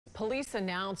Police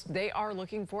announced they are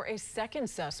looking for a second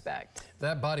suspect.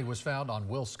 That body was found on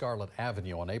Will Scarlett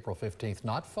Avenue on April 15th,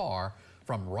 not far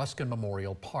from Ruskin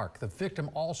Memorial Park. The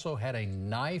victim also had a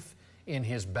knife in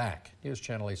his back. News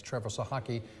Channel 8's Trevor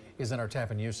Sahaki is in our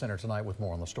Tappan News Center tonight with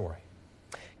more on the story.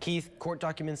 Keith, court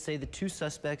documents say the two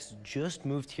suspects just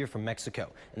moved here from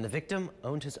Mexico, and the victim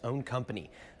owned his own company.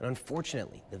 And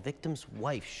unfortunately, the victim's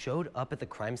wife showed up at the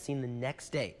crime scene the next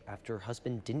day after her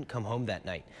husband didn't come home that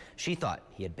night. She thought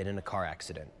he had been in a car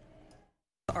accident.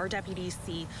 Our deputies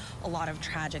see a lot of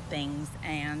tragic things,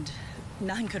 and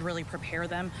nothing could really prepare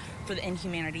them for the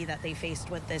inhumanity that they faced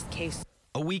with this case.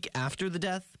 A week after the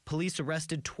death, police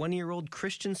arrested 20-year-old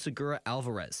Christian Segura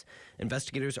Alvarez.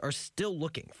 Investigators are still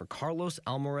looking for Carlos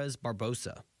Alvarez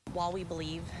Barbosa. While we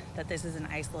believe that this is an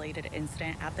isolated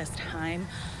incident at this time,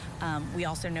 we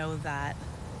also know that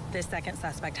this second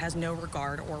suspect has no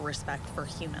regard or respect for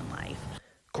human life.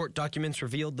 Court documents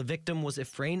revealed the victim was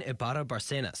Efrain Ibarra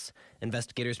Barcenas.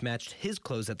 Investigators matched his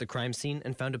clothes at the crime scene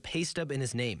and found a pay stub in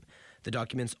his name. The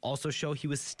documents also show he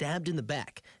was stabbed in the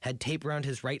back, had tape around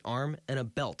his right arm, and a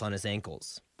belt on his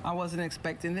ankles. I wasn't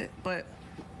expecting it, but,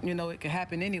 you know, it could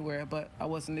happen anywhere, but I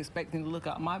wasn't expecting to look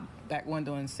out my back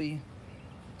window and see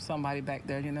somebody back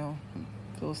there, you know.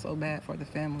 I feel so bad for the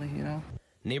family, you know.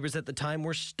 Neighbors at the time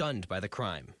were stunned by the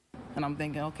crime. And I'm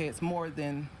thinking, okay, it's more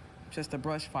than just a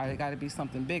brush fire. It got to be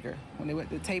something bigger. When they went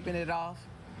to taping it off,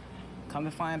 come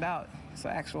to find out, it's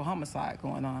an actual homicide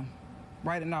going on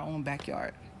right in our own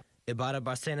backyard. Ibarra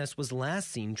Barcenas was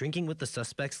last seen drinking with the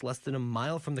suspects less than a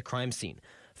mile from the crime scene.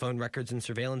 Phone records and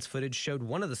surveillance footage showed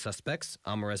one of the suspects,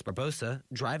 Alvarez Barbosa,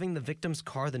 driving the victim's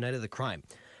car the night of the crime.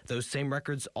 Those same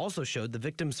records also showed the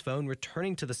victim's phone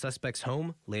returning to the suspect's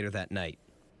home later that night.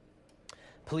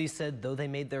 Police said though they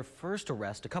made their first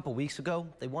arrest a couple weeks ago,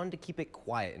 they wanted to keep it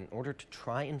quiet in order to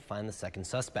try and find the second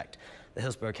suspect. The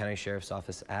Hillsborough County Sheriff's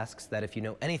Office asks that if you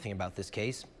know anything about this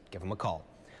case, give them a call.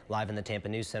 Live in the Tampa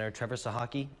News Center, Trevor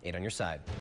Sahaki, 8 on your side.